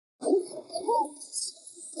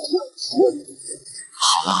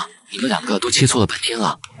好了，你们两个都切磋了半天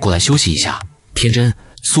了，过来休息一下。天真，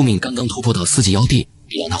宿命刚刚突破到4级妖帝，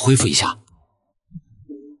你让他恢复一下。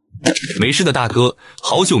没事的，大哥，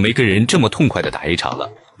好久没跟人这么痛快的打一场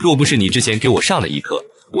了。若不是你之前给我上了一课，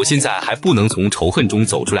我现在还不能从仇恨中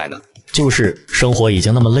走出来呢。就是生活已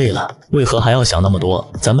经那么累了，为何还要想那么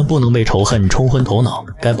多？咱们不能被仇恨冲昏头脑，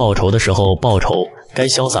该报仇的时候报仇，该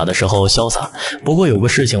潇洒的时候潇洒。不过有个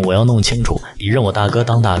事情我要弄清楚，你认我大哥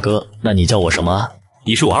当大哥，那你叫我什么啊？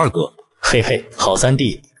你是我二哥。嘿嘿，好三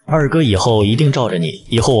弟，二哥以后一定罩着你，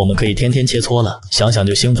以后我们可以天天切磋了，想想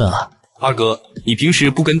就兴奋啊。二哥，你平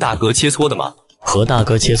时不跟大哥切磋的吗？和大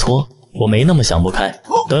哥切磋？我没那么想不开。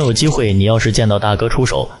等有机会，你要是见到大哥出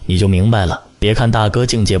手，你就明白了。别看大哥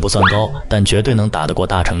境界不算高，但绝对能打得过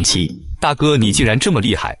大乘期。大哥，你竟然这么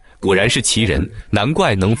厉害，果然是奇人，难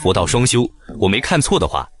怪能佛道双修。我没看错的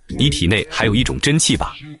话，你体内还有一种真气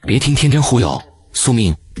吧？别听天真忽悠。宿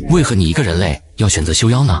命，为何你一个人类要选择修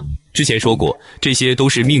妖呢？之前说过，这些都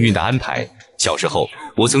是命运的安排。小时候，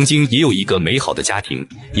我曾经也有一个美好的家庭，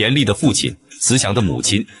严厉的父亲，慈祥的母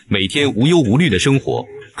亲，每天无忧无虑的生活。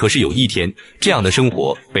可是有一天，这样的生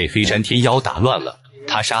活被黑山天妖打乱了，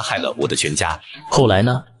他杀害了我的全家。后来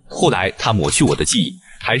呢？后来他抹去我的记忆，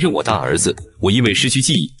还认我当儿子。我因为失去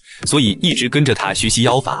记忆，所以一直跟着他学习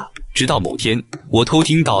妖法。直到某天，我偷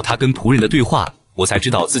听到他跟仆人的对话，我才知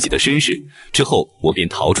道自己的身世。之后我便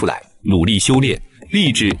逃出来，努力修炼，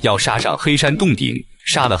立志要杀上黑山洞顶，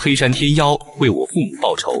杀了黑山天妖，为我父母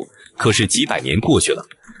报仇。可是几百年过去了，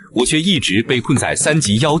我却一直被困在3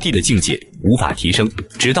级妖帝的境界，无法提升，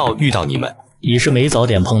直到遇到你们。你是没早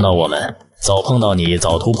点碰到我们，早碰到你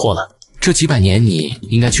早突破了。这几百年你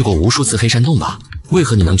应该去过无数次黑山洞吧？为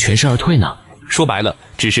何你能全身而退呢？说白了，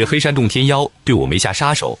只是黑山洞天妖对我没下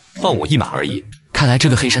杀手，放我一马而已。看来这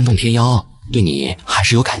个黑山洞天妖对你还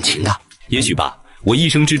是有感情的。也许吧，我一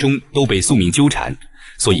生之中都被宿命纠缠，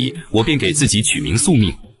所以我便给自己取名宿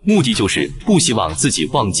命，目的就是不希望自己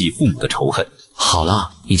忘记父母的仇恨。好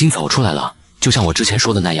了，已经走出来了，就像我之前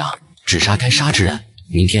说的那样，只杀该杀之人。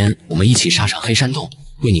明天我们一起杀上黑山洞，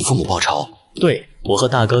为你父母报仇。对，我和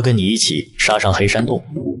大哥跟你一起杀上黑山洞。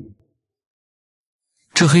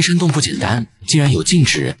这黑山洞不简单，竟然有禁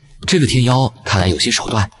止，这个天妖看来有些手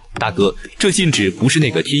段。大哥，这禁止不是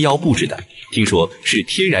那个天妖布置的，听说是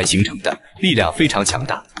天然形成的，力量非常强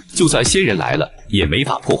大，就算仙人来了也没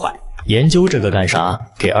法破坏。研究这个干啥？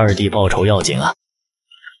给二弟报仇要紧啊！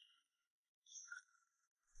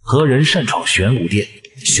何人擅闯玄武殿？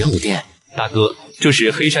玄武殿，大哥，这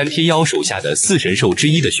是黑山天妖手下的4神兽之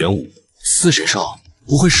一的玄武。4神兽，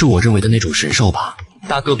不会是我认为的那种神兽吧？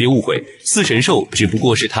大哥别误会，4神兽只不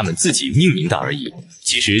过是他们自己命名的而已，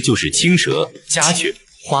其实就是青蛇、家雀、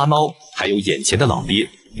花猫，还有眼前的老鳖。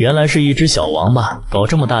原来是一只小王八，搞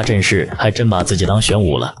这么大阵势，还真把自己当玄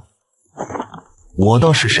武了。我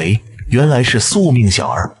倒是谁？原来是宿命小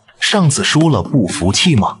儿。上次输了不服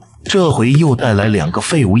气吗？这回又带来2个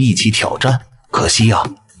废物一起挑战，可惜啊，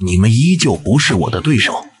你们依旧不是我的对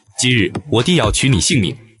手。今日我定要取你性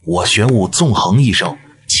命。我玄武纵横一生，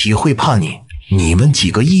岂会怕你？你们几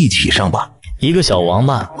个一起上吧。一个小王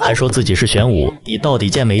八还说自己是玄武，你到底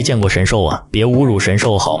见没见过神兽啊？别侮辱神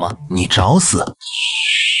兽好吗？你找死！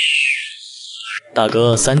大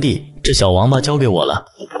哥三弟，这小王八交给我了，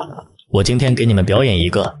我今天给你们表演一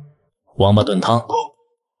个王八炖汤。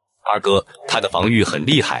二哥，他的防御很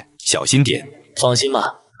厉害，小心点。放心吧，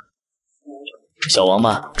小王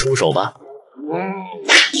八出手吧。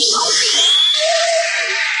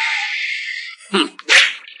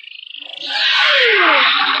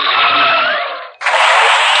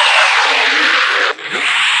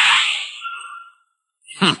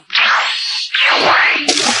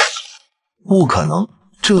不可能，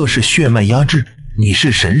这是血脉压制，你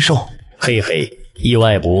是神兽。嘿嘿，意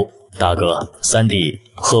外不？大哥三弟，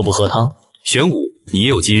喝不喝汤？玄武，你也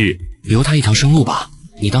有今日，留他一条生路吧。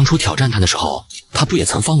你当初挑战他的时候，他不也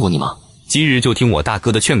曾放过你吗？今日就听我大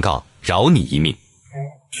哥的劝告，饶你一命。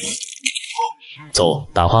走，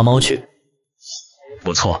打花猫去。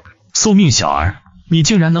不错，宿命小儿，你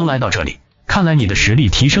竟然能来到这里，看来你的实力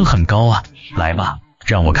提升很高啊！来吧，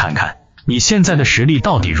让我看看你现在的实力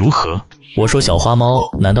到底如何。我说小花猫，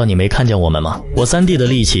难道你没看见我们吗？我三弟的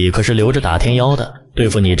力气可是留着打天妖的，对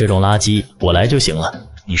付你这种垃圾，我来就行了。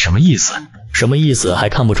你什么意思？什么意思还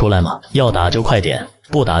看不出来吗？要打就快点，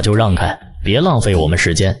不打就让开，别浪费我们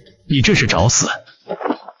时间。你这是找死！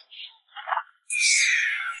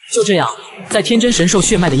就这样，在天真神兽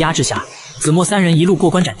血脉的压制下，子墨三人一路过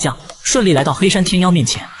关斩将，顺利来到黑山天妖面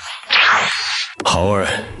前。豪儿，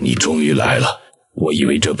你终于来了，我以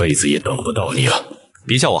为这辈子也等不到你了。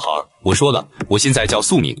别叫我豪儿，我说了，我现在叫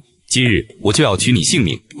宿命，今日我就要取你性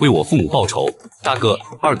命，为我父母报仇。大哥、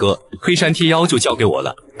二哥，黑山天妖就交给我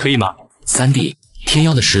了，可以吗？三弟，天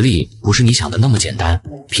妖的实力不是你想的那么简单，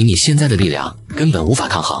凭你现在的力量，根本无法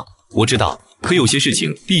抗衡。我知道，可有些事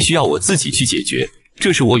情必须要我自己去解决，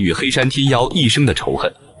这是我与黑山天妖一生的仇恨。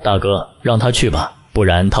大哥，让他去吧，不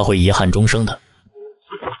然他会遗憾终生的。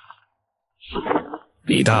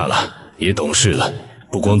你大了，也懂事了，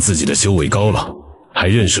不光自己的修为高了，还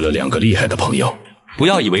认识了2个厉害的朋友。不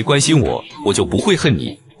要以为关心我，我就不会恨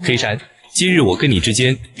你。黑山，今日我跟你之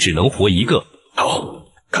间只能活一个。好，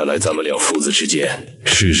看来咱们两父子之间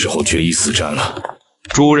是时候决一死战了。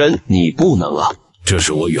主人，你不能啊！这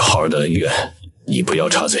是我与浩儿的恩怨，你不要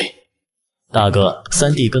插嘴。大哥，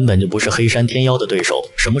三弟根本就不是黑山天妖的对手，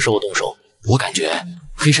什么时候动手？我感觉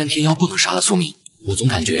黑山天妖不能杀了宿命，我总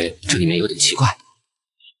感觉这里面有点奇怪。